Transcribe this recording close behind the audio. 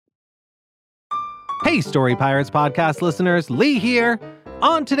Hey, Story Pirates podcast listeners, Lee here.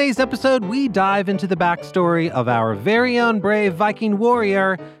 On today's episode, we dive into the backstory of our very own brave Viking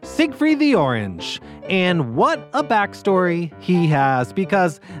warrior, Siegfried the Orange. And what a backstory he has,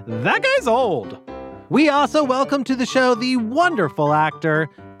 because that guy's old. We also welcome to the show the wonderful actor,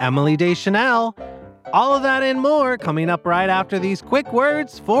 Emily Deschanel. All of that and more coming up right after these quick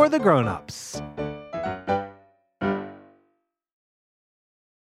words for the grown-ups.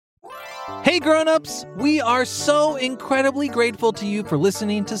 Hey grown-ups, we are so incredibly grateful to you for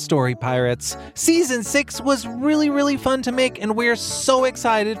listening to Story Pirates. Season 6 was really fun to make, and we're so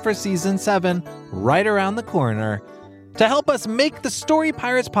excited for Season 7 right around the corner. To help us make the Story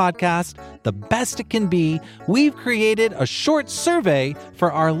Pirates podcast the best it can be, we've created a short survey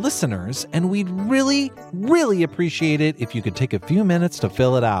for our listeners, and we'd really appreciate it if you could take a few minutes to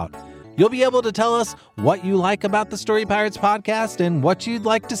fill it out. You'll be able to tell us what you like about the Story Pirates podcast and what you'd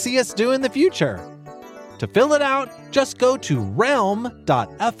like to see us do in the future. To fill it out, just go to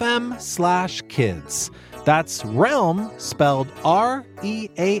realm.fm/kids. That's realm, spelled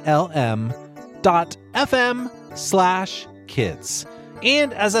REALM.fm/kids.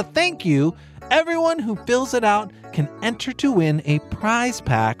 And as a thank you, everyone who fills it out can enter to win a prize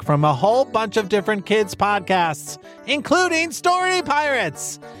pack from a whole bunch of different kids podcasts, including Story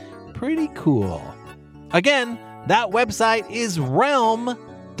Pirates. Pretty cool. Again, that website is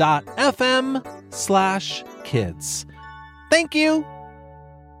realm.fm/kids. Thank you.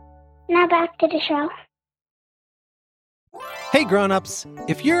 Now back to the show. Hey grown-ups,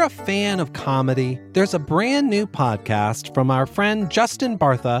 if you're a fan of comedy, there's a brand new podcast from our friend Justin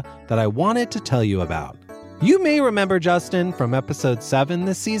Bartha that I wanted to tell you about. You may remember Justin from episode 7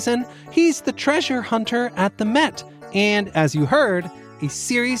 this season. He's the treasure hunter at the Met, and as you heard, a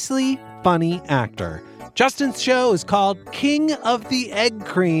seriously funny actor. Justin's show is called King of the Egg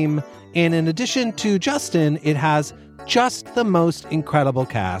Cream, and in addition to Justin, it has just the most incredible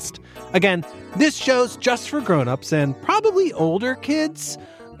cast. Again, this show's just for grown-ups and probably older kids.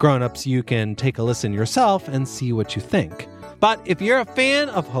 Grown-ups, you can take a listen yourself and see what you think. But if you're a fan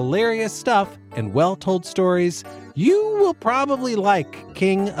of hilarious stuff and well-told stories, you will probably like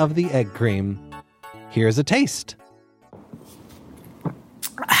King of the Egg Cream. Here's a taste.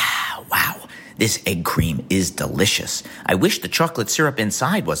 Wow, this egg cream is delicious. I wish the chocolate syrup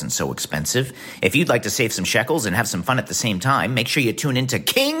inside wasn't so expensive. If you'd like to save some shekels and have some fun at the same time, make sure you tune into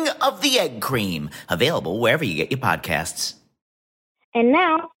King of the Egg Cream, available wherever you get your podcasts. And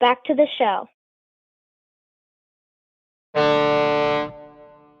now, back to the show.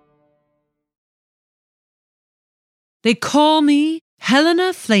 They call me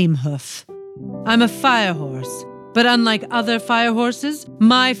Helena Flamehoof. I'm a fire horse. But unlike other fire horses,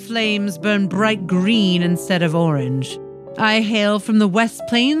 my flames burn bright green instead of orange. I hail from the West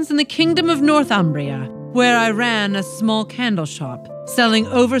Plains in the Kingdom of Northumbria, where I ran a small candle shop, selling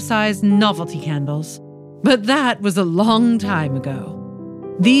oversized novelty candles. But that was a long time ago.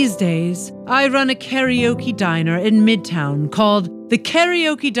 These days, I run a karaoke diner in Midtown called the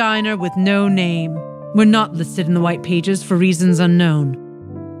Karaoke Diner with No Name. We're not listed in the white pages for reasons unknown.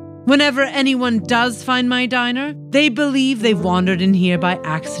 Whenever anyone does find my diner, they believe they've wandered in here by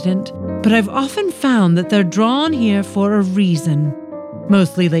accident, but I've often found that they're drawn here for a reason,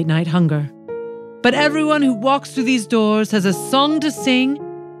 mostly late-night hunger. But everyone who walks through these doors has a song to sing,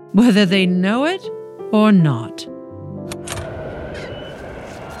 whether they know it or not.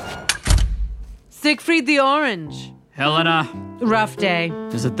 Siegfried the Orange. Helena. Rough day.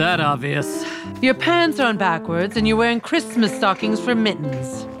 Is it that obvious? Your pants are on backwards and you're wearing Christmas stockings for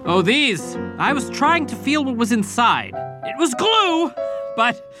mittens. Oh, these. I was trying to feel what was inside. It was glue,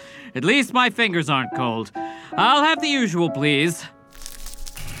 but at least my fingers aren't cold. I'll have the usual, please.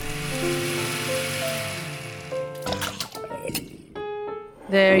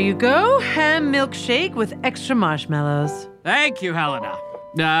 There you go. Ham milkshake with extra marshmallows. Thank you, Helena.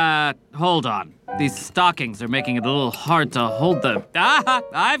 Hold on. These stockings are making it a little hard to hold them. Ah,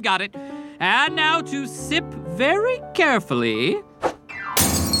 I've got it. And now to sip very carefully.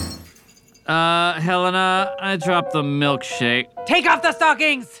 Helena, I dropped the milkshake. Take off the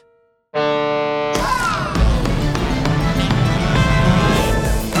stockings!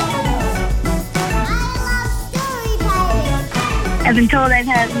 I've been told I've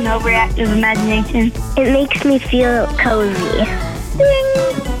had an overactive imagination. It makes me feel cozy. Ding!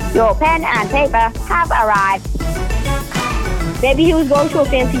 Your pen and paper have arrived. Maybe he was going to a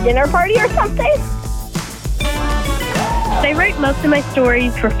fancy dinner party or something? I write most of my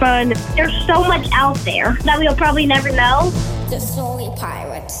stories for fun. There's so much out there that we'll probably never know. The Story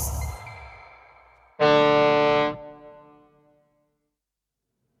Pirates.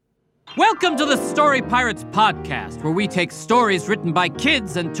 Welcome to the Story Pirates podcast, where we take stories written by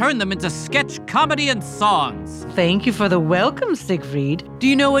kids and turn them into sketch comedy and songs. Thank you for the welcome, Siegfried. Do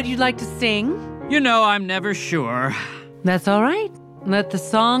you know what you'd like to sing? You know, I'm never sure. That's all right. Let the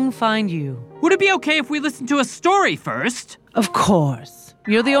song find you. Would it be okay if we listen to a story first? Of course.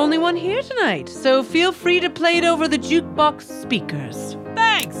 You're the only one here tonight, so feel free to play it over the jukebox speakers.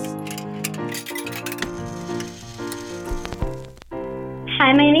 Thanks!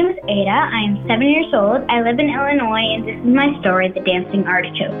 Hi, my name is Ada. I am 7 years old. I live in Illinois, and this is my story, The Dancing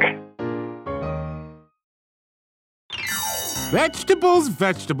Artichoke. Vegetables,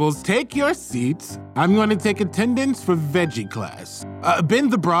 vegetables, take your seats. I'm going to take attendance for veggie class.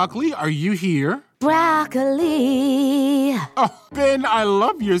 Ben the broccoli, are you here? Broccoli. Oh, Ben, I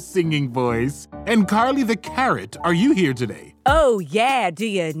love your singing voice. And Carly the carrot, are you here today? Oh, yeah. Do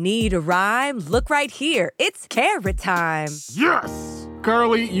you need a rhyme? Look right here. It's carrot time. Yes!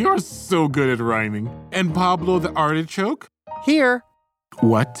 Carly, you're so good at rhyming. And Pablo the artichoke? Here.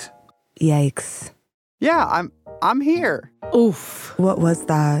 What? Yikes. Yeah, I'm here. Oof. What was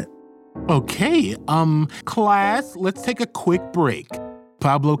that? Okay, class, let's take a quick break.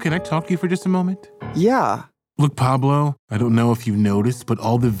 Pablo, can I talk to you for just a moment? Yeah. Look, Pablo, I don't know if you noticed, but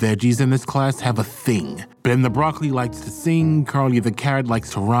all the veggies in this class have a thing. Ben the broccoli likes to sing, Carly the carrot likes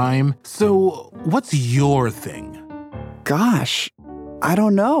to rhyme. So, what's your thing? Gosh, I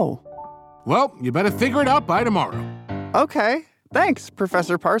don't know. Well, you better figure it out by tomorrow. Okay, thanks,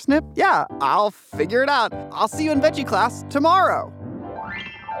 Professor Parsnip. Yeah, I'll figure it out. I'll see you in veggie class tomorrow.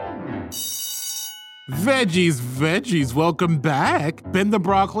 Veggies, welcome back. Ben the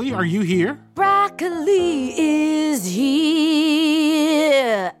broccoli, are you here? Broccoli is here.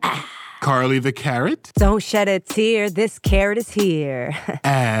 Carly the carrot? Don't shed a tear. This carrot is here.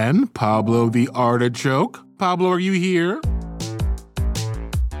 And Pablo the artichoke. Pablo, are you here?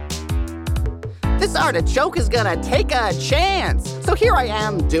 This artichoke is gonna take a chance. So here I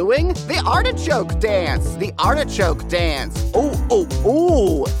am doing the artichoke dance. The artichoke dance. Ooh, ooh,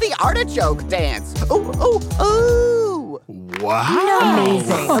 ooh. The artichoke dance. Ooh, ooh, ooh. Wow.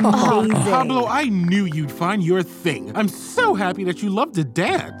 Amazing. Amazing. Pablo, I knew you'd find your thing. I'm so happy that you love to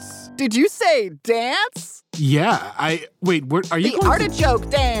dance. Did you say dance? Yeah, wait, are you The going artichoke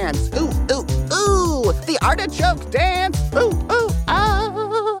dance. Ooh, ooh, ooh. The artichoke dance. Ooh, ooh,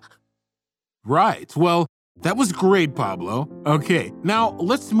 ah. Right, well, that was great, Pablo. Okay, now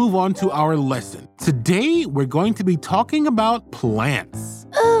let's move on to our lesson. Today, we're going to be talking about plants.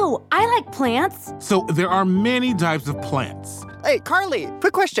 Ooh, I like plants. So there are many types of plants. Hey, Carly,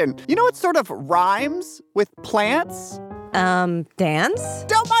 quick question. You know what sort of rhymes with plants? Dance?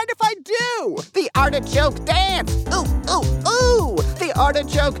 Don't mind if I do. The artichoke dance. Ooh, ooh, ooh. The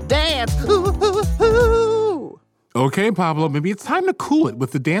artichoke dance. Ooh, ooh, ooh. Okay, Pablo, maybe it's time to cool it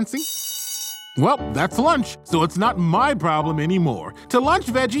with the dancing. Well, that's lunch, so it's not my problem anymore. To lunch,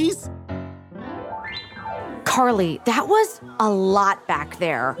 veggies! Carly, that was a lot back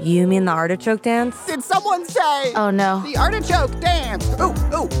there. You mean the artichoke dance? Did someone say? Oh, no. The artichoke dance. Ooh,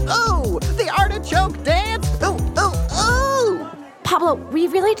 ooh, ooh. The artichoke dance. Ooh, ooh, ooh. Pablo, we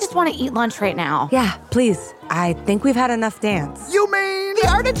really just want to eat lunch right now. Yeah, please. I think we've had enough dance. You mean the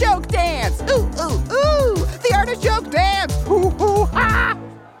artichoke dance? Ooh, ooh, ooh. The artichoke dance. Ooh, ooh, ah.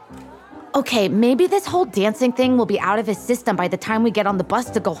 Okay, maybe this whole dancing thing will be out of his system by the time we get on the bus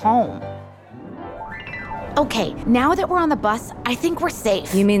to go home. Okay, now that we're on the bus, I think we're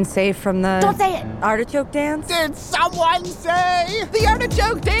safe. You mean safe from the... Don't say it! Artichoke dance? Did someone say the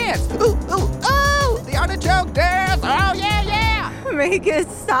artichoke dance? Ooh, ooh, ooh. The artichoke dance. Oh, yeah, yeah. Make it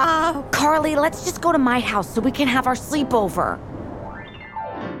stop. Carly, let's just go to my house so we can have our sleepover.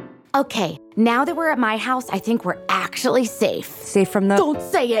 Okay, now that we're at my house, I think we're actually safe. Safe from the... Don't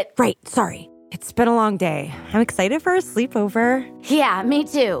say it! Right, sorry. It's been a long day. I'm excited for a sleepover. Yeah, me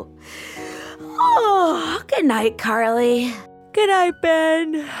too. Oh, good night, Carly. Good night,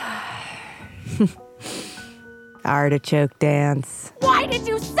 Ben. Artichoke dance. Why did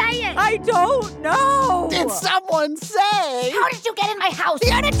you say it? I don't know. Did someone say? How did you get in my house?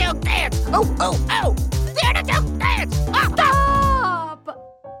 The artichoke dance. Oh, oh, oh. The artichoke dance. Ah, Stop!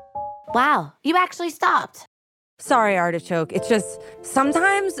 Wow, you actually stopped. Sorry, Artichoke. It's just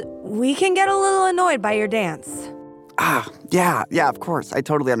sometimes we can get a little annoyed by your dance. Yeah, of course. I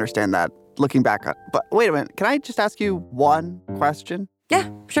totally understand that. Looking back on, but wait a minute. Can I just ask you one question? Yeah,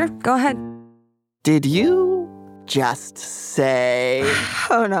 sure. Go ahead. Did you just say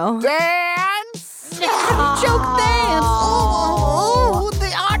Oh, no. dance? The artichoke dance. Oh,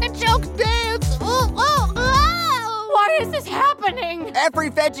 the artichoke dance. Oh. Why is this happening? Every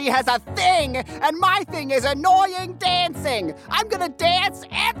veggie has a thing, and my thing is annoying dancing. I'm gonna dance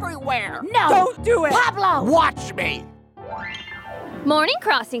everywhere. No! Don't do it! Pablo! Watch me. Morning,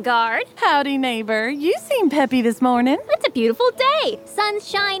 crossing guard. Howdy, neighbor. You seem peppy this morning. It's a beautiful day. Sun's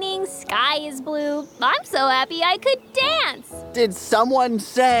shining, sky is blue. I'm so happy I could dance. Did someone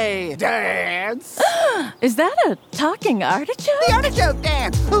say dance? Is that a talking artichoke? The artichoke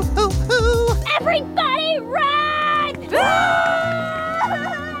dance. Hoo, hoo, hoo. Everybody run!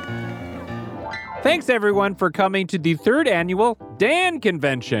 Thanks, everyone, for coming to the 3rd annual Dan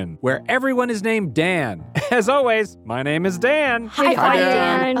Convention, where everyone is named Dan. As always, my name is Dan. Hi,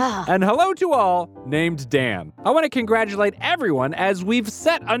 Dan. And hello to all named Dan. I want to congratulate everyone as we've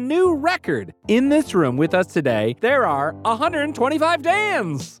set a new record. In this room with us today, there are 125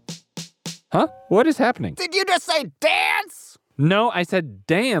 Dans. Huh? What is happening? Did you just say dance? No, I said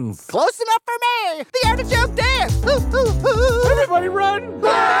Dans. Close enough for me. The artichoke dance. Hoo, hoo, hoo. Everybody run!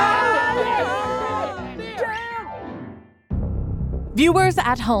 Viewers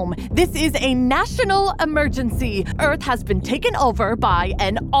at home, this is a national emergency. Earth has been taken over by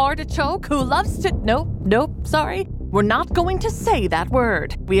an artichoke who loves to... Nope, sorry. We're not going to say that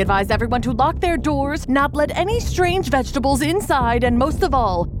word. We advise everyone to lock their doors, not let any strange vegetables inside, and most of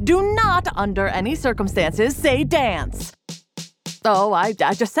all, do not, under any circumstances, say dance. Oh, I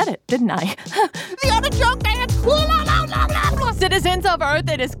just said it, didn't I? The artichoke dance. Citizens of Earth,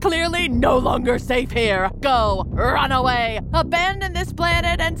 it is clearly no longer safe here. Go, run away, abandon this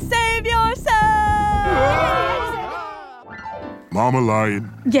planet, and save yourselves! Mama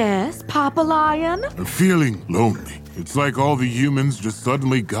Lion, Yes, Papa Lion? I'm feeling lonely. It's like all the humans just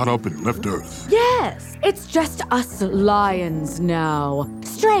suddenly got up and left Earth. Yes, it's just us lions now.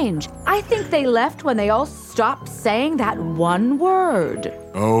 Strange. I think they left when they all stopped saying that one word.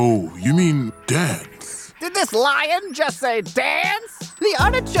 Oh, you mean dance? Did this lion just say dance? The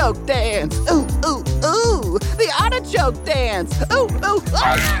artichoke dance. Ooh, ooh, ooh. The artichoke dance. Ooh, ooh,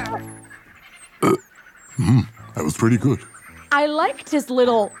 ah! That was pretty good. I liked his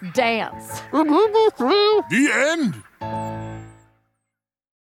little dance. The end?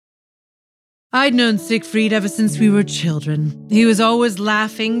 I'd known Siegfried ever since we were children. He was always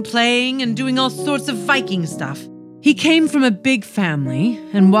laughing, playing, and doing all sorts of Viking stuff. He came from a big family,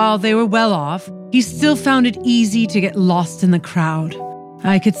 and while they were well off, he still found it easy to get lost in the crowd.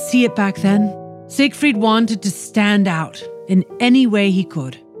 I could see it back then. Siegfried wanted to stand out in any way he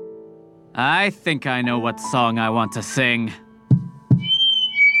could. I think I know what song I want to sing.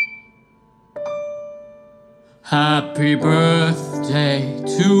 Happy birthday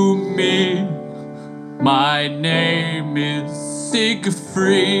to me. My name is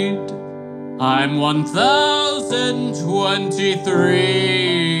Siegfried. I'm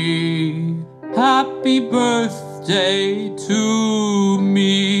 1023. Happy birthday to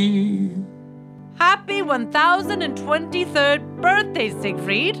me. Happy 1023rd birthday,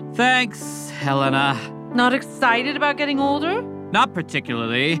 Siegfried. Thanks, Helena. Not excited about getting older? Not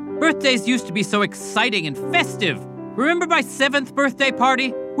particularly. Birthdays used to be so exciting and festive. Remember my 7th birthday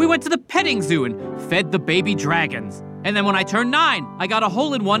party? We went to the petting zoo and fed the baby dragons. And then when I turned 9, I got a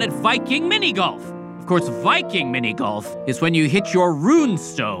hole-in-one at Viking mini golf. Of course, Viking mini golf is when you hit your rune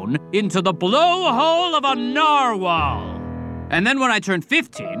stone into the blowhole of a narwhal. And then when I turned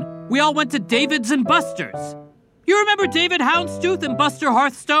 15, we all went to David's and Buster's. You remember David Houndstooth and Buster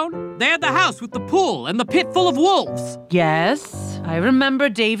Hearthstone? They had the house with the pool and the pit full of wolves. Yes, I remember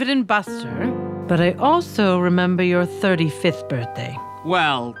David and Buster, but I also remember your 35th birthday.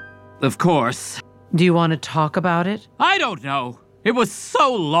 Well, of course. Do you want to talk about it? I don't know. It was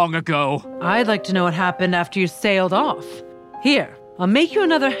so long ago. I'd like to know what happened after you sailed off. Here, I'll make you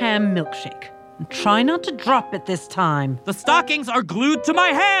another ham milkshake. And try not to drop it this time. The stockings are glued to my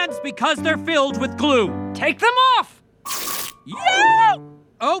hands because they're filled with glue. Take them off! Yeah!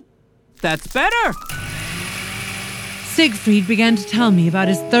 Oh, that's better. Siegfried began to tell me about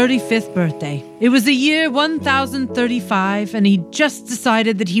his 35th birthday. It was the year 1035, and he'd just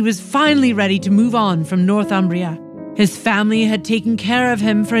decided that he was finally ready to move on from Northumbria. His family had taken care of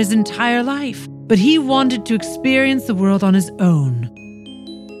him for his entire life, but he wanted to experience the world on his own.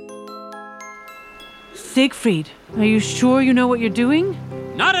 Siegfried, are you sure you know what you're doing?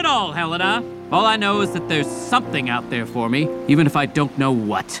 Not at all, Helena. All I know is that there's something out there for me, even if I don't know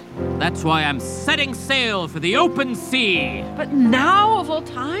what. That's why I'm setting sail for the open sea. But now, of all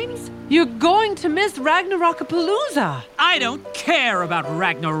times, you're going to miss Ragnarokapalooza. I don't care about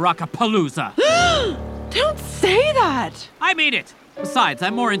Ragnarokapalooza. Don't say that. I mean it. Besides,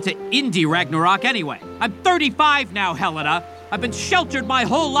 I'm more into indie Ragnarok anyway. I'm 35 now, Helena. I've been sheltered my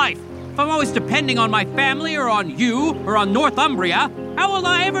whole life. If I'm always depending on my family or on you or on Northumbria, How will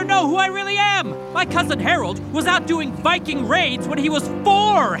I ever know who I really am? My cousin Harold was out doing Viking raids when he was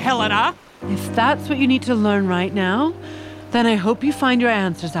 4, Helena. If that's what you need to learn right now, then I hope you find your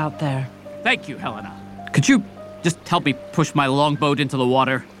answers out there. Thank you, Helena. Could you just help me push my longboat into the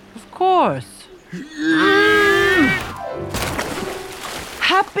water? Of course.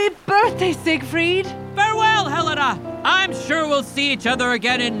 Happy birthday, Siegfried! Farewell, Helena! I'm sure we'll see each other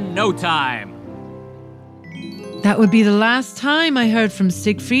again in no time. That would be the last time I heard from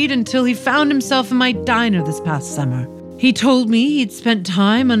Siegfried until he found himself in my diner this past summer. He told me he'd spent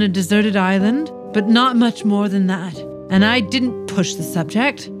time on a deserted island, but not much more than that. And I didn't push the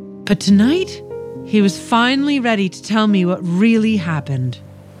subject. But tonight, he was finally ready to tell me what really happened.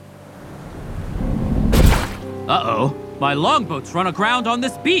 Uh-oh. My longboat's run aground on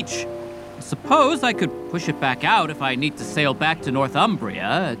this beach. I suppose I could push it back out if I need to sail back to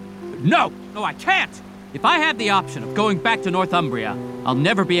Northumbria. No, I can't. If I had the option of going back to Northumbria, I'll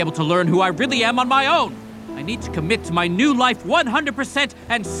never be able to learn who I really am on my own. I need to commit to my new life 100%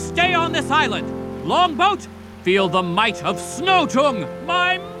 and stay on this island. Longboat, feel the might of Snowtung,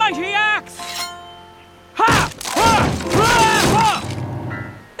 my mighty axe! Ha! Ha! Ha!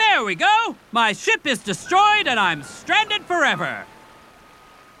 There we go! My ship is destroyed and I'm stranded forever!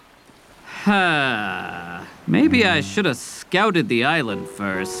 Maybe I should have scouted the island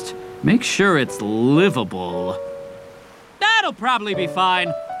first. Make sure it's livable. That'll probably be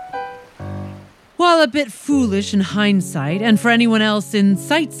fine. While a bit foolish in hindsight, and for anyone else in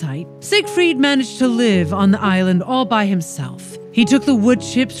sight, Siegfried managed to live on the island all by himself. He took the wood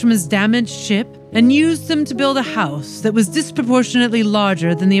chips from his damaged ship and used them to build a house that was disproportionately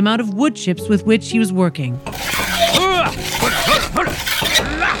larger than the amount of wood chips with which he was working.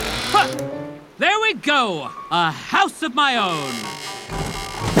 There we go! A house of my own!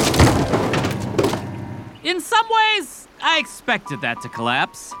 In some ways, I expected that to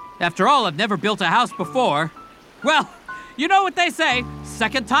collapse. After all, I've never built a house before. Well, you know what they say,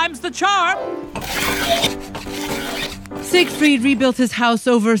 second time's the charm. Siegfried rebuilt his house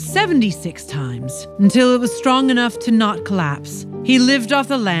over 76 times, until it was strong enough to not collapse. He lived off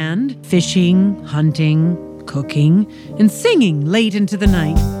the land, fishing, hunting, cooking, and singing late into the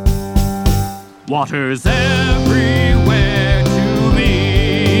night. Water's everywhere to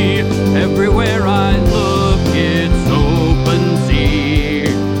me. Everywhere I look, it's open sea.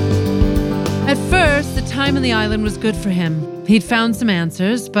 At first, the time on the island was good for him. He'd found some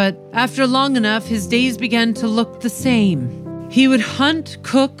answers, but after long enough, his days began to look the same. He would hunt,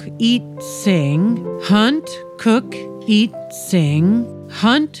 cook, eat, sing. Hunt, cook, eat, sing.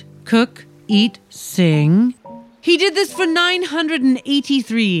 Hunt, cook, eat, sing. He did this for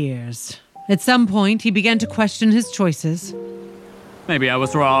 983 years. At some point, he began to question his choices. Maybe I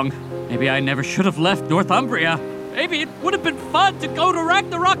was wrong. Maybe I never should have left Northumbria. Maybe it would have been fun to go to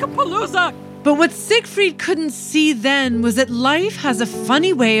Ragnarokapalooza. But what Siegfried couldn't see then was that life has a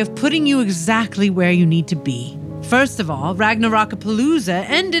funny way of putting you exactly where you need to be. First of all, Ragnarokapalooza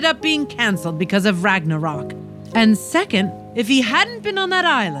ended up being canceled because of Ragnarok. And second, if he hadn't been on that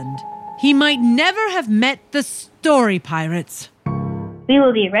island, he might never have met the story pirates. We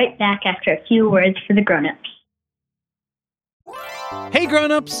will be right back after a few words for the grown-ups. Hey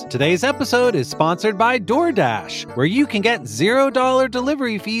grown-ups, today's episode is sponsored by DoorDash, where you can get $0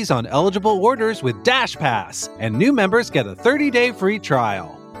 delivery fees on eligible orders with Dash Pass, and new members get a 30-day free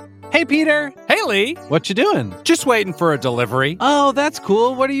trial. Hey Peter! Hey Lee! What you doing? Just waiting for a delivery. Oh, that's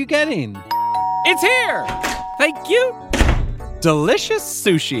cool. What are you getting? It's here! Thank you! Delicious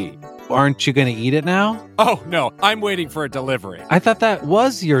sushi. Aren't you going to eat it now? Oh, no, I'm waiting for a delivery. I thought that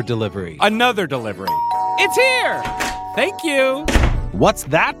was your delivery. Another delivery. It's here! Thank you! What's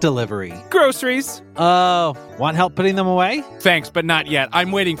that delivery? Groceries. Want help putting them away? Thanks, but not yet.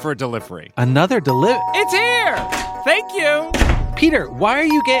 I'm waiting for a delivery. Another delivery? It's here! Thank you! Peter, why are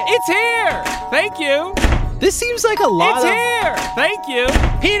you getting... It's here! Thank you! This seems like a lot It's here! Thank you!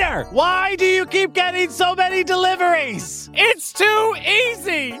 Peter, why do you keep getting so many deliveries? It's too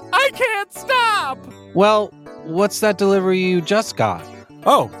easy! I can't stop! Well, what's that delivery you just got?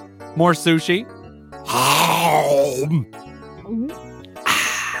 Oh, more sushi?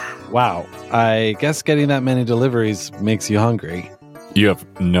 Wow, I guess getting that many deliveries makes you hungry. You have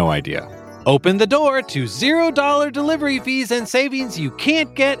no idea. Open the door to $0 delivery fees and savings you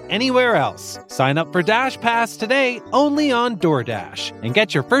can't get anywhere else. Sign up for Dash Pass today only on DoorDash and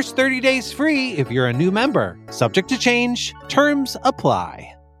get your first 30 days free if you're a new member. Subject to change. Terms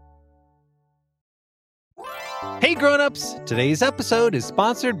apply. Hey grown-ups, today's episode is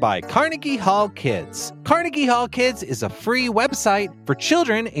sponsored by Carnegie Hall Kids. Carnegie Hall Kids is a free website for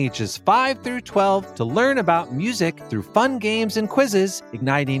children ages 5 through 12 to learn about music through fun games and quizzes,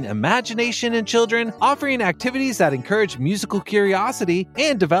 igniting imagination in children, offering activities that encourage musical curiosity,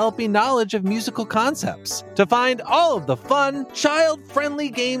 and developing knowledge of musical concepts. To find all of the fun, child-friendly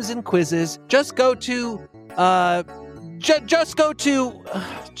games and quizzes, just go to,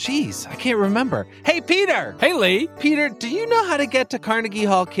 Jeez, I can't remember. Hey, Peter! Hey, Lee! Peter, do you know how to get to Carnegie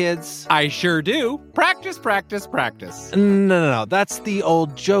Hall Kids? I sure do. Practice, practice, practice. No. That's the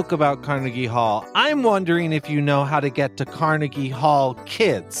old joke about Carnegie Hall. I'm wondering if you know how to get to Carnegie Hall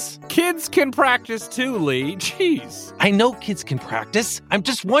Kids. Kids can practice too, Lee. Jeez. I know kids can practice. I'm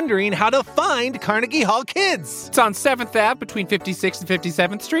just wondering how to find Carnegie Hall Kids. It's on 7th Ave between 56th and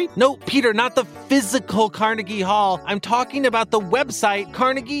 57th Street? No, Peter, not the physical Carnegie Hall. I'm talking about the website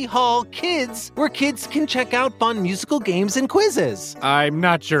Carnegie Hall Kids, where kids can check out fun musical games and quizzes. I'm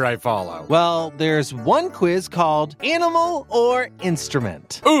not sure I follow. Well, there's one quiz called Animal or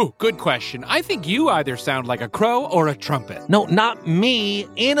Instrument. Ooh, good question. I think you either sound like a crow or a trumpet. No, not me.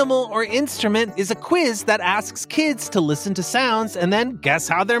 Animal or Instrument is a quiz that asks kids to listen to sounds and then guess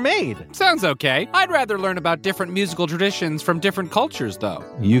how they're made. Sounds okay. I'd rather learn about different musical traditions from different cultures, though.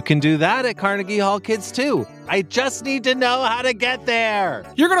 You can do that at Carnegie Hall Kids, too. I just need to know how to get there.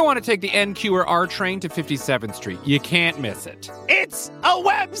 You're going to want to take the NQ or R train to 57th Street. You can't miss it. It's a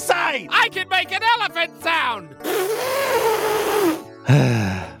website! I can make an elephant sound!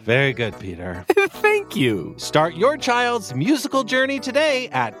 Very good, Peter. Thank you. Start your child's musical journey today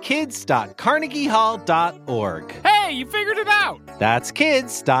at kids.carnegiehall.org. Hey, you figured it out! That's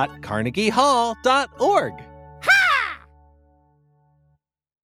kids.carnegiehall.org.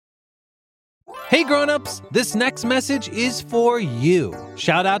 Hey grown-ups, this next message is for you.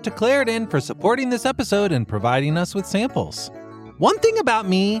 Shout out to Claritin for supporting this episode and providing us with samples. One thing about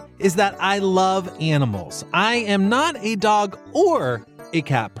me is that I love animals. I am not a dog or a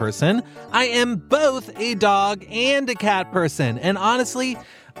cat person. I am both a dog and a cat person. And honestly,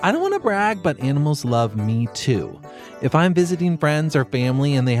 I don't want to brag, but animals love me too. If I'm visiting friends or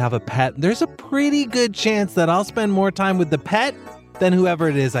family and they have a pet, there's a pretty good chance that I'll spend more time with the pet than whoever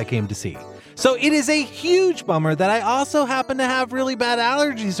it is I came to see. So it is a huge bummer that I also happen to have really bad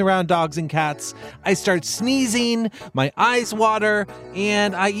allergies around dogs and cats. I start sneezing, my eyes water,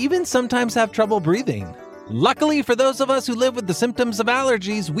 and I even sometimes have trouble breathing. Luckily for those of us who live with the symptoms of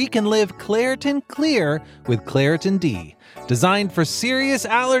allergies, we can live Claritin Clear with Claritin D. Designed for serious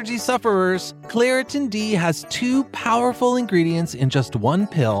allergy sufferers, Claritin D has 2 powerful ingredients in just one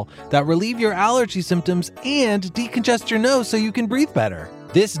pill that relieve your allergy symptoms and decongest your nose so you can breathe better.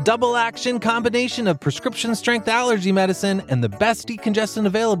 This double-action combination of prescription-strength allergy medicine and the best decongestant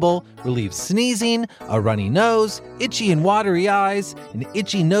available relieves sneezing, a runny nose, itchy and watery eyes, an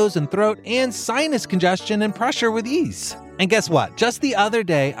itchy nose and throat, and sinus congestion and pressure with ease. And guess what? Just the other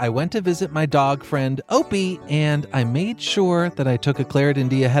day, I went to visit my dog friend Opie, and I made sure that I took a Claritin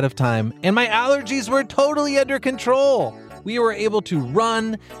D ahead of time, and my allergies were totally under control. We were able to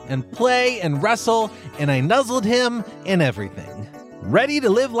run and play and wrestle, and I nuzzled him and everything. Ready to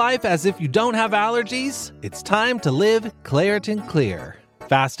live life as if you don't have allergies? It's time to live Claritin Clear.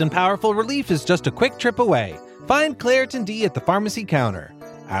 Fast and powerful relief is just a quick trip away. Find Claritin D at the pharmacy counter.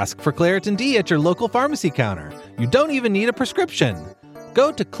 Ask for Claritin D at your local pharmacy counter. You don't even need a prescription.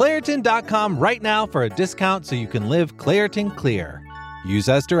 Go to Claritin.com right now for a discount so you can live Claritin Clear. Use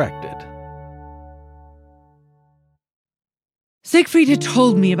as directed. Siegfried had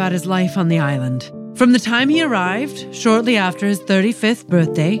told me about his life on the island. From the time he arrived, shortly after his 35th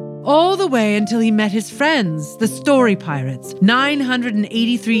birthday, all the way until he met his friends, the story pirates,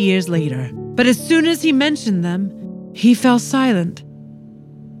 983 years later. But as soon as he mentioned them, he fell silent.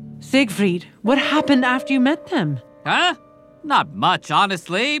 Siegfried, what happened after you met them? Huh? Not much,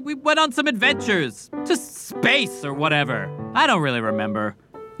 honestly. We went on some adventures. To space or whatever. I don't really remember.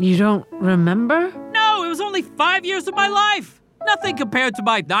 You don't remember? No, it was only 5 years of my life. Nothing compared to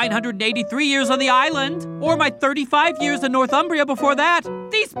my 983 years on the island, or my 35 years in Northumbria before that.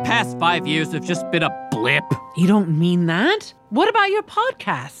 These past 5 years have just been a blip. You don't mean that? What about your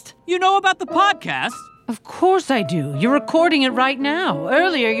podcast? You know about the podcast? Of course I do. You're recording it right now.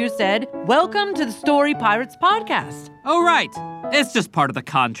 Earlier you said, "Welcome to the Story Pirates podcast." Oh, right. It's just part of the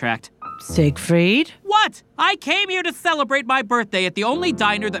contract. Siegfried? What? I came here to celebrate my birthday at the only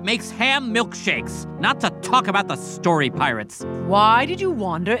diner that makes ham milkshakes, not to talk about the story pirates. Why did you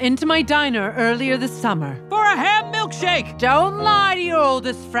wander into my diner earlier this summer? For a ham milkshake! milkshake! Don't lie to your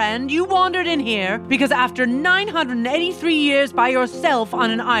oldest friend. You wandered in here because after 983 years by yourself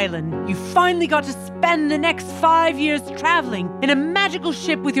on an island, you finally got to spend the next 5 years traveling in a magical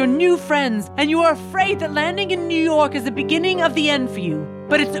ship with your new friends, and you are afraid that landing in New York is the beginning of the end for you.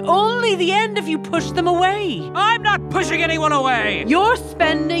 But it's only the end if you push them away. I'm not pushing anyone away! You're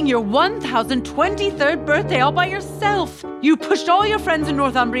spending your 1023rd birthday all by yourself. You pushed all your friends in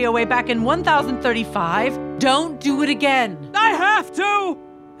Northumbria away back in 1035. Don't do it again. I have to!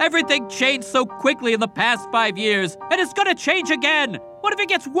 Everything changed so quickly in the past 5 years, and it's gonna change again. What if it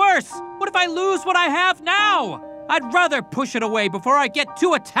gets worse? What if I lose what I have now? I'd rather push it away before I get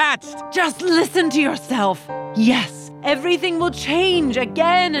too attached. Just listen to yourself. Yes, everything will change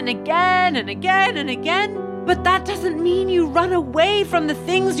again and again and again and again. But that doesn't mean you run away from the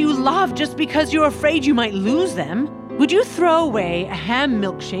things you love just because you're afraid you might lose them. Would you throw away a ham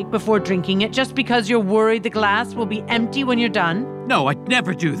milkshake before drinking it just because you're worried the glass will be empty when you're done? No, I'd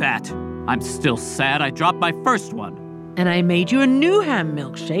never do that. I'm still sad I dropped my first one. And I made you a new ham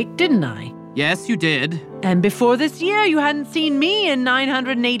milkshake, didn't I? Yes, you did. And before this year, you hadn't seen me in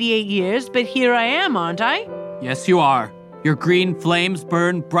 988 years, but here I am, aren't I? Yes, you are. Your green flames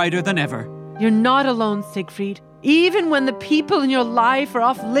burn brighter than ever. You're not alone, Siegfried. Even when the people in your life are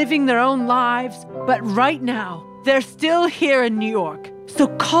off living their own lives. But right now, they're still here in New York. So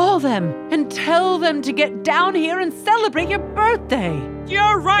call them and tell them to get down here and celebrate your birthday.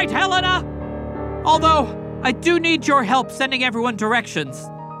 You're right, Helena! Although, I do need your help sending everyone directions.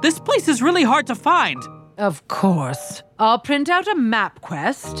 This place is really hard to find. Of course. I'll print out a map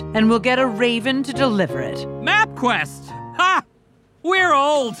quest, and we'll get a raven to deliver it. MapQuest! Ha! We're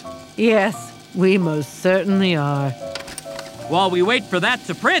old! Yes, we most certainly are. While we wait for that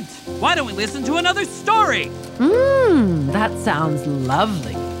to print, why don't we listen to another story? That sounds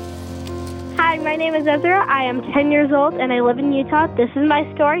lovely. Hi, my name is Ezra. I am 10 years old, and I live in Utah. This is my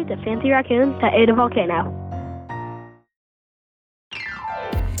story, The Fancy Raccoon Who Ate a Volcano.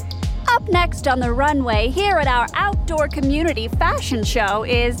 Up next on the runway here at our outdoor community fashion show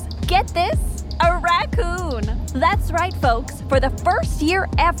is, get this, a raccoon. That's right, folks. For the first year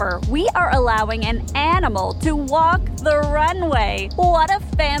ever, we are allowing an animal to walk the runway. What a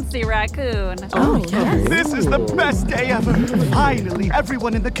fancy raccoon. Oh, yes. This is the best day ever. Finally,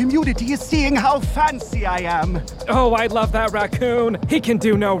 everyone in the community is seeing how fancy I am. Oh, I love that raccoon. He can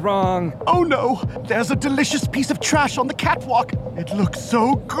do no wrong. Oh, no. There's a delicious piece of trash on the catwalk. It looks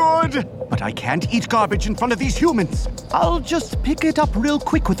so good. But I can't eat garbage in front of these humans. I'll just pick it up real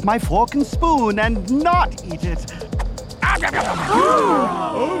quick with my fork and spoon and not eat it. I'm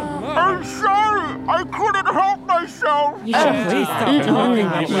sorry. I couldn't help myself. Please stop talking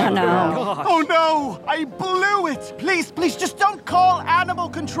like that. No. Oh, no. I blew it. Please, just don't call animal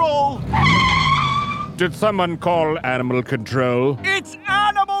control. Did someone call animal control? It's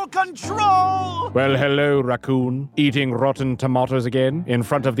animal control! Well, hello, raccoon. Eating rotten tomatoes again in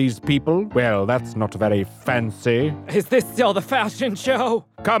front of these people? Well, that's not very fancy. Is this still the fashion show?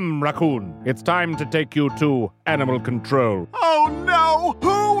 Come, raccoon. It's time to take you to animal control. Oh, no!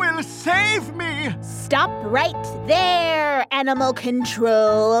 Who will save me? Stop right there, animal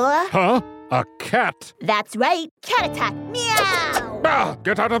control. Huh? A cat? That's right. Cat attack. Meow! Ah,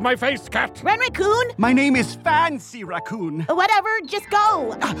 get out of my face, cat! Run, raccoon! My name is Fancy Raccoon. Whatever, just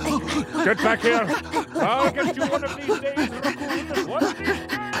go. Get back here. I'll get you one of these days, raccoon. One of these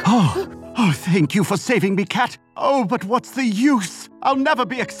days. Oh, thank you for saving me, cat. Oh, but what's the use? I'll never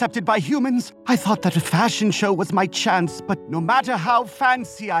be accepted by humans. I thought that a fashion show was my chance, but no matter how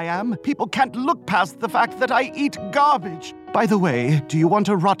fancy I am, people can't look past the fact that I eat garbage. By the way, do you want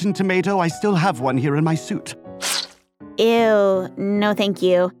a rotten tomato? I still have one here in my suit. Ew, no thank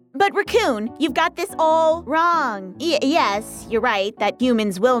you. But Raccoon, you've got this all wrong. Yes, you're right that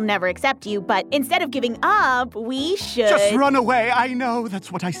humans will never accept you, but instead of giving up, we should... Just run away, I know,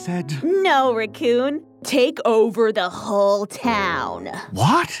 that's what I said. No, Raccoon. Take over the whole town.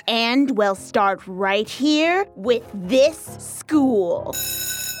 What? And we'll start right here with this school.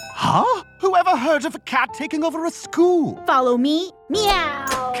 Huh? Whoever heard of a cat taking over a school? Follow me.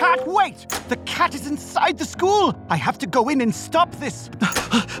 Meow! Cat, wait! The cat is inside the school! I have to go in and stop this!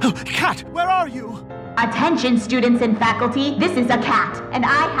 Cat, where are you? Attention, students and faculty. This is a cat, and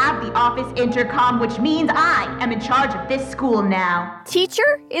I have the office intercom, which means I am in charge of this school now.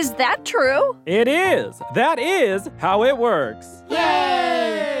 Teacher, is that true? It is. That is how it works.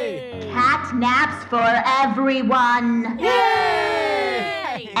 Yay! Cat naps for everyone.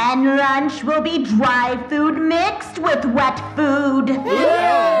 Yay! And lunch will be dry food mixed with wet food.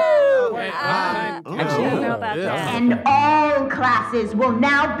 Woo! I don't know about that. And all classes will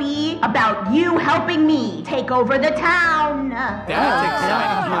now be about you helping me take over the town. That's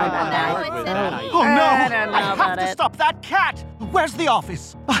exciting. Oh no! I don't know I have about to it. stop that cat! Where's the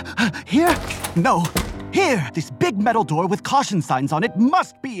office? Here? No. Here! This big metal door with caution signs on it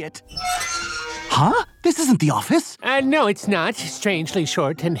must be it. Huh? This isn't the office. No, it's not. Strangely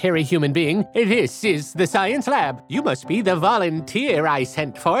short and hairy human being. This is the science lab. You must be the volunteer I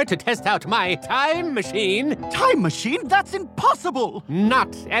sent for to test out my time machine. Time machine? That's impossible!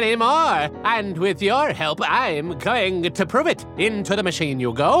 Not anymore. And with your help, I'm going to prove it. Into the machine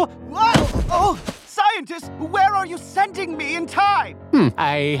you go. Whoa! Oh! Scientist, where are you sending me in time?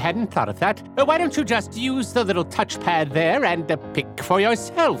 I hadn't thought of that. Why don't you just use the little touchpad there and pick for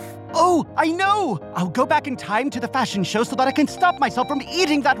yourself? Oh, I know! I'll go back in time to the fashion show so that I can stop myself from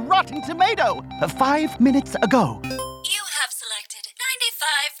eating that rotten tomato. 5 minutes ago. You have selected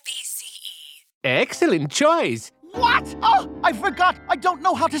 95 BCE. Excellent choice. What? Oh, I forgot. I don't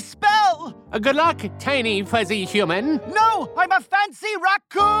know how to spell. Good luck, tiny fuzzy human. No, I'm a fancy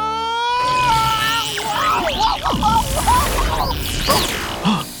raccoon!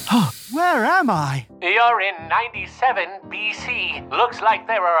 Where am I? You're in 97 BC. Looks like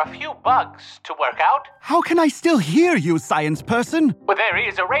there are a few bugs to work out. How can I still hear you, science person? Well, there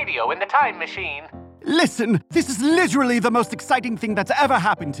is a radio in the time machine. Listen, this is literally the most exciting thing that's ever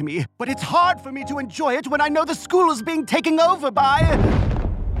happened to me. But it's hard for me to enjoy it when I know the school is being taken over by...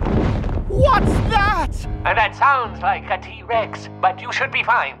 What's that? That sounds like a T-Rex, but you should be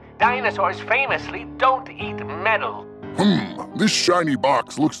fine. Dinosaurs famously don't eat metal. This shiny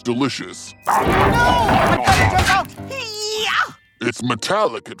box looks delicious. No! I gotta jump out! Yeah! It's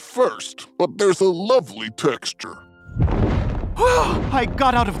metallic at first, but there's a lovely texture. I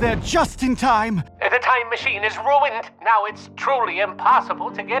got out of there just in time. The time machine is ruined. Now it's truly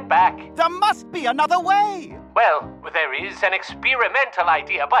impossible to get back. There must be another way. Well, there is an experimental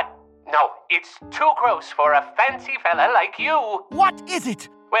idea, but no, it's too gross for a fancy fella like you. What is it?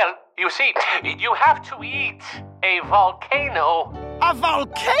 Well, you see, you have to eat a volcano. A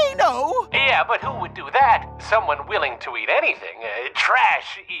volcano? Yeah, but who would do that? Someone willing to eat anything.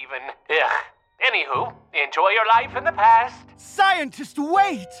 Trash, even. Ugh. Anywho, enjoy your life in the past. Scientist,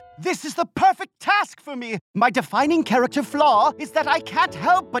 wait! This is the perfect task for me. My defining character flaw is that I can't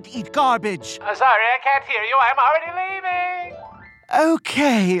help but eat garbage. Sorry, I can't hear you. I'm already leaving.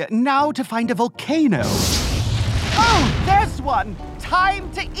 Okay, now to find a volcano. Oh, there's one. Time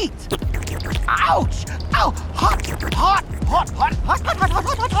to eat. Ouch! Ow! Hot! Hot! Hot! Hot! Hot! Hot!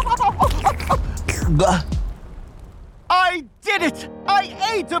 Hot! I did it! I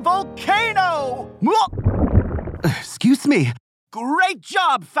ate a volcano! Excuse me. Great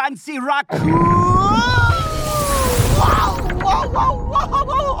job, Fancy Raccoon!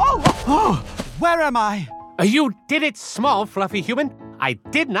 Oh, where am I? You did it, small fluffy human. I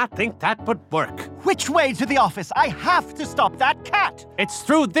did not think that would work. Which way to the office? I have to stop that cat! It's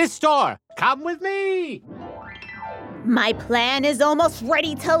through this door. Come with me. My plan is almost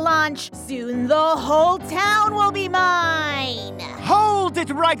ready to launch. Soon the whole town will be mine. Hold it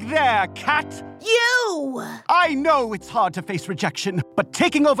right there, cat! You! I know it's hard to face rejection, but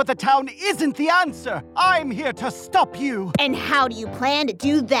taking over the town isn't the answer. I'm here to stop you. And how do you plan to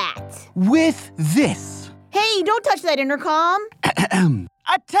do that? With this. Hey, don't touch that intercom.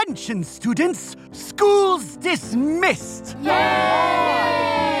 Attention, students! School's dismissed! Yay!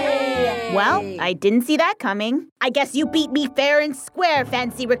 Well, I didn't see that coming. I guess you beat me fair and square,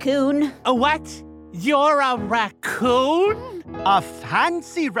 Fancy Raccoon. A what? You're a raccoon? A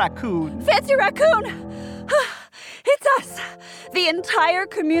fancy raccoon. Fancy Raccoon! It's us, the entire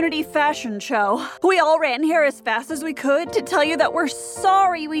community fashion show. We all ran here as fast as we could to tell you that we're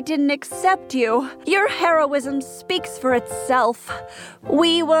sorry we didn't accept you. Your heroism speaks for itself.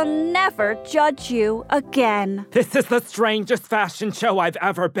 We will never judge you again. This is the strangest fashion show I've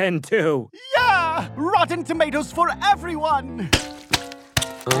ever been to. Yeah! Rotten tomatoes for everyone!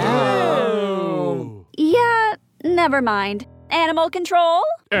 Oh. Yeah, never mind. Animal control?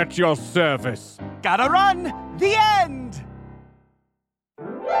 At your service. Gotta run! The end!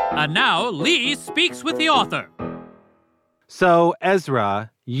 And now, Lee speaks with the author. So,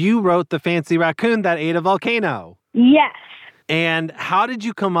 Ezra, you wrote The Fancy Raccoon That Ate a Volcano. Yes. And how did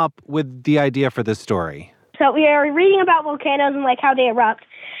you come up with the idea for this story? So we are reading about volcanoes and, how they erupt.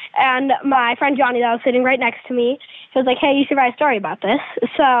 And my friend Johnny, that was sitting right next to me, he was like, hey, you should write a story about this.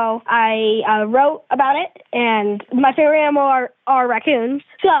 So I wrote about it, and my favorite animal are raccoons.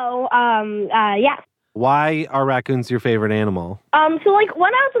 So, yeah. Why are raccoons your favorite animal? So,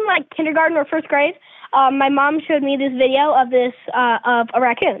 when I was in, kindergarten or first grade, my mom showed me this video of of a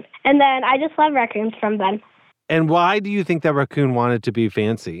raccoon. And then I just love raccoons from then. And why do you think that raccoon wanted to be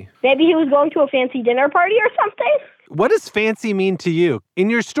fancy? Maybe he was going to a fancy dinner party or something. What does fancy mean to you? In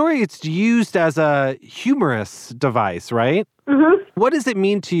your story, it's used as a humorous device, right? Mm-hmm. What does it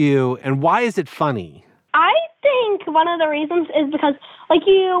mean to you, and why is it funny? I think one of the reasons is because,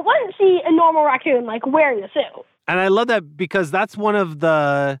 you wouldn't see a normal raccoon, wearing a suit. And I love that because that's one of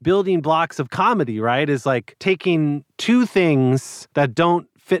the building blocks of comedy, right? Is taking two things that don't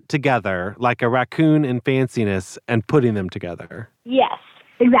fit together, like a raccoon and fanciness, and putting them together. Yes,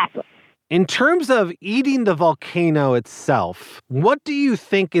 exactly. In terms of eating the volcano itself, what do you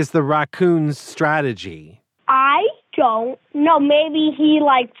think is the raccoon's strategy? I don't know. Maybe he,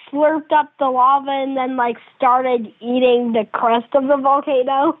 slurped up the lava and then, started eating the crust of the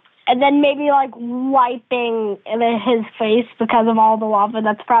volcano. And then maybe, wiping his face because of all the lava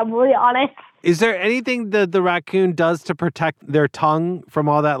that's probably on it. Is there anything that the raccoon does to protect their tongue from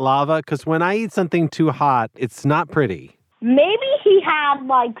all that lava? Because when I eat something too hot, it's not pretty. Maybe he had,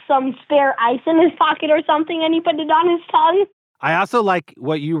 some spare ice in his pocket or something, and he put it on his tongue. I also like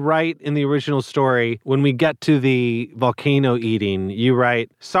what you write in the original story. When we get to the volcano eating, you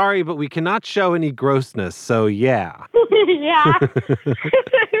write, "Sorry, but we cannot show any grossness, so yeah." Yeah.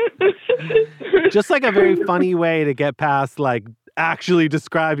 Just a very funny way to get past, actually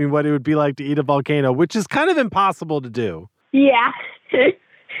describing what it would be like to eat a volcano, which is kind of impossible to do. Yeah.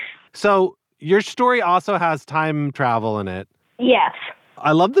 So your story also has time travel in it. Yes.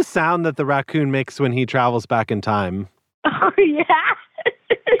 I love the sound that the raccoon makes when he travels back in time. Oh, yeah.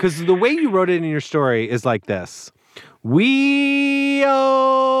 Because the way you wrote it in your story is like this.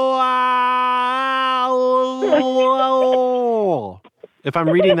 If I'm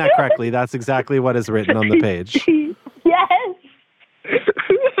reading that correctly, that's exactly what is written on the page. Yes.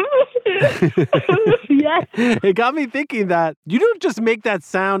 Yes. It got me thinking that you don't just make that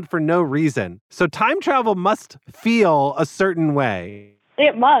sound for no reason. So time travel must feel a certain way.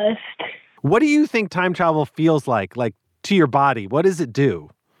 It must. What do you think time travel feels like to your body? What does it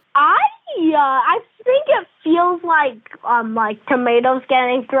do? I think it feels like tomatoes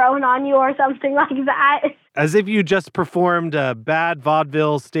getting thrown on you or something like that. As if you just performed a bad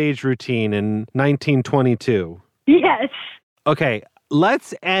vaudeville stage routine in 1922. Yes. Okay,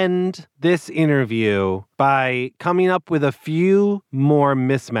 let's end this interview by coming up with a few more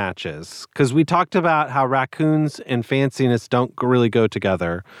mismatches, because we talked about how raccoons and fanciness don't really go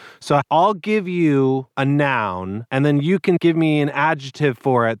together. So I'll give you a noun, and then you can give me an adjective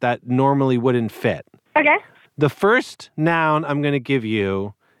for it that normally wouldn't fit. Okay. The first noun I'm going to give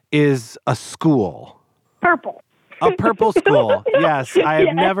you is a school. Purple. A purple school. Yes, I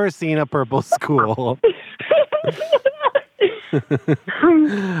have never seen a purple school.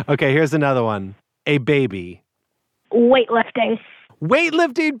 Okay, here's another one. A baby. Weightlifting.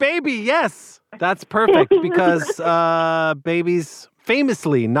 Weightlifting baby, yes. That's perfect because babies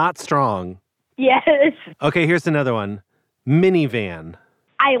famously not strong. Yes. Okay, here's another one. Minivan.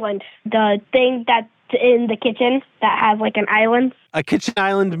 Island. The thing that's in the kitchen that has an island. A kitchen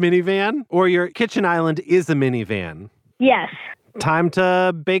island minivan? Or your kitchen island is a minivan? Yes. Time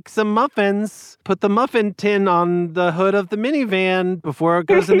to bake some muffins. Put the muffin tin on the hood of the minivan before it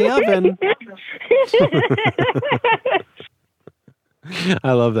goes in the oven.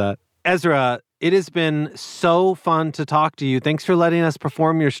 I love that. Ezra, it has been so fun to talk to you. Thanks for letting us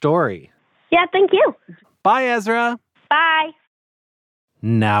perform your story. Yeah, thank you. Bye, Ezra. Bye.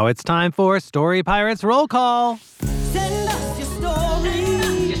 Now it's time for Story Pirates Roll Call. Send us your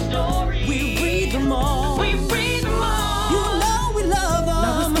story. We read them all. You know we love them.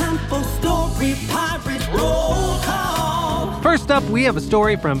 Now it's time for Story Pirates Roll Call. First up, we have a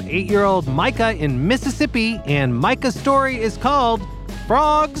story from 8-year-old Micah in Mississippi, and Micah's story is called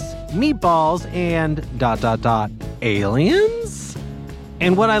Frogs, Meatballs, and ... aliens?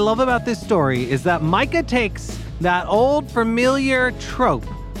 And what I love about this story is that Micah takes that old familiar trope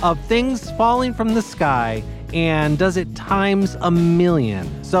of things falling from the sky and does it times a million.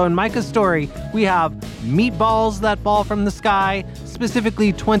 So in Micah's story, we have meatballs that fall from the sky,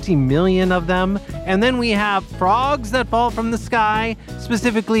 specifically 20 million of them. And then we have frogs that fall from the sky,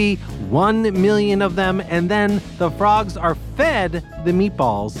 specifically 1 million of them. And then the frogs are fed the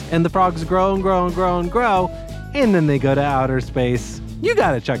meatballs, and the frogs grow and grow and grow and grow, and then they go to outer space. You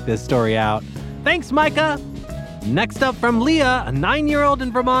gotta check this story out. Thanks, Micah. Next up from Leah, a 9-year-old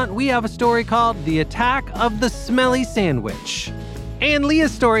in Vermont, we have a story called The Attack of the Smelly Sandwich. And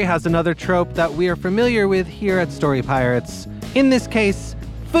Leah's story has another trope that we are familiar with here at Story Pirates. In this case,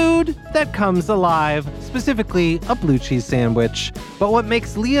 food that comes alive, specifically a blue cheese sandwich. But what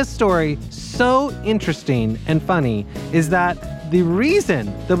makes Leah's story so interesting and funny is that the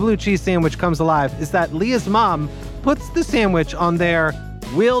reason the blue cheese sandwich comes alive is that Leah's mom puts the sandwich on their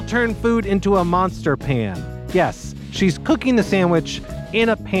 "will turn food into a monster" pan. Yes, she's cooking the sandwich in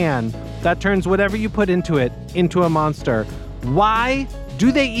a pan that turns whatever you put into it into a monster. Why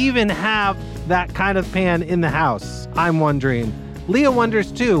do they even have that kind of pan in the house? I'm wondering. Leah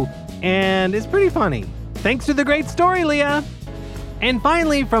wonders too, and it's pretty funny. Thanks for the great story, Leah. And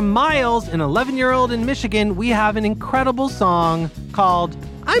finally, from Miles, an 11-year-old in Michigan, we have an incredible song called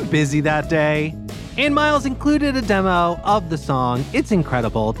 "I'm Busy That Day." And Miles included a demo of the song. It's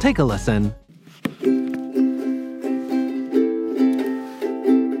incredible. Take a listen.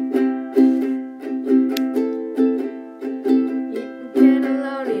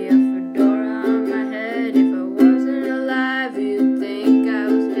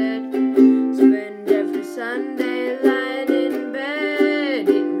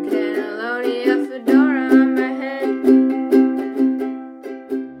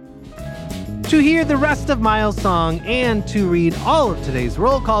 To hear the rest of Miles' song and to read all of today's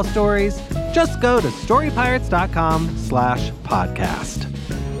roll call stories, just go to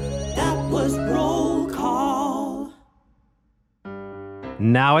storypirates.com/podcast. That was roll call.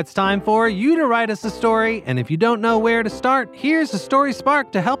 Now it's time for you to write us a story, and if you don't know where to start, here's a Story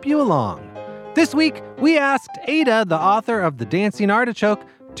Spark to help you along. This week, we asked Ada, the author of The Dancing Artichoke,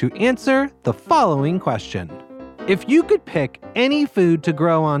 to answer the following question. If you could pick any food to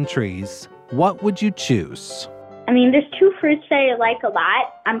grow on trees, what would you choose? I mean, there's two fruits that I like a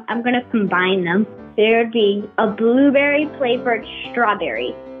lot. I'm going to combine them. There would be a blueberry-flavored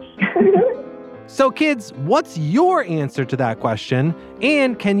strawberry. So kids, what's your answer to that question?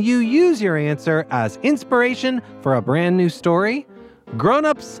 And can you use your answer as inspiration for a brand new story?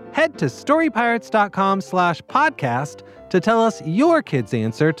 Grown-ups, head to storypirates.com/podcast to tell us your kid's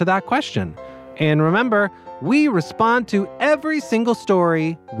answer to that question. And remember, we respond to every single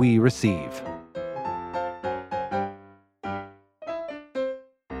story we receive.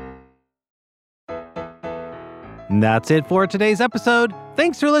 And that's it for today's episode.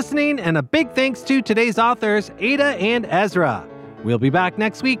 Thanks for listening, and a big thanks to today's authors, Ada and Ezra. We'll be back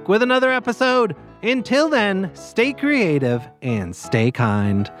next week with another episode. Until then, stay creative and stay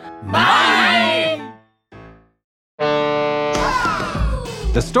kind. Bye!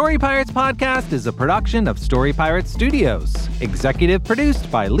 The Story Pirates podcast is a production of Story Pirates Studios. Executive produced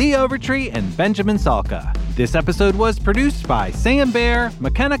by Lee Overtree and Benjamin Salka. This episode was produced by Sam Baer,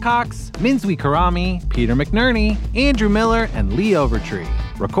 McKenna Cox, Minzwi Karami, Peter McNerney, Andrew Miller, and Lee Overtree.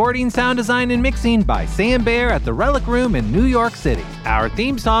 Recording, sound design, and mixing by Sam Baer at the Relic Room in New York City. Our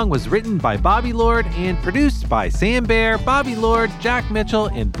theme song was written by Bobby Lord and produced by Sam Baer, Bobby Lord, Jack Mitchell,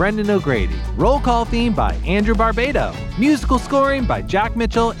 and Brendan O'Grady. Roll call theme by Andrew Barbado. Musical scoring by Jack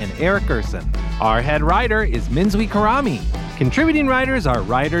Mitchell and Eric Gerson. Our head writer is Minzwi Karami. Contributing writers are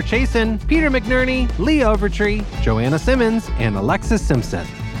Ryder Chasen, Peter McNerney, Lee Overtree, Joanna Simmons, and Alexis Simpson.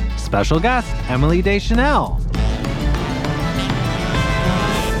 Special guest, Emily Deschanel.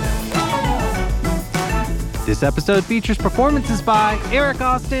 This episode features performances by Eric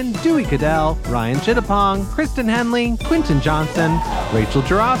Austin, Dewey Cadell, Ryan Chittapong, Kristen Henley, Quinton Johnson, Rachel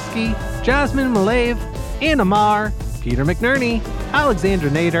Jarofsky, Jasmine Malave, Anna Marr, Peter McNerney, Alexandra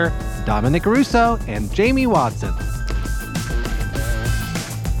Nader, Dominic Russo, and Jamie Watson.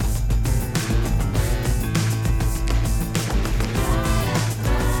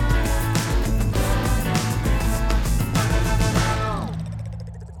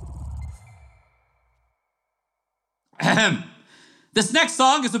 This next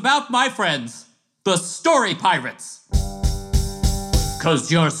song is about my friends, the Story Pirates.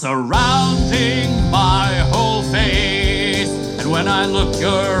 'Cause you're surrounding my whole face, and when I look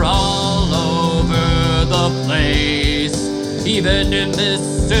you're all over the place, even in this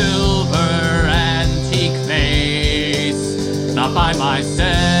silver antique vase. Not by myself,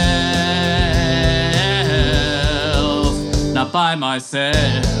 not by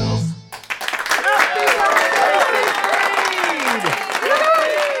myself.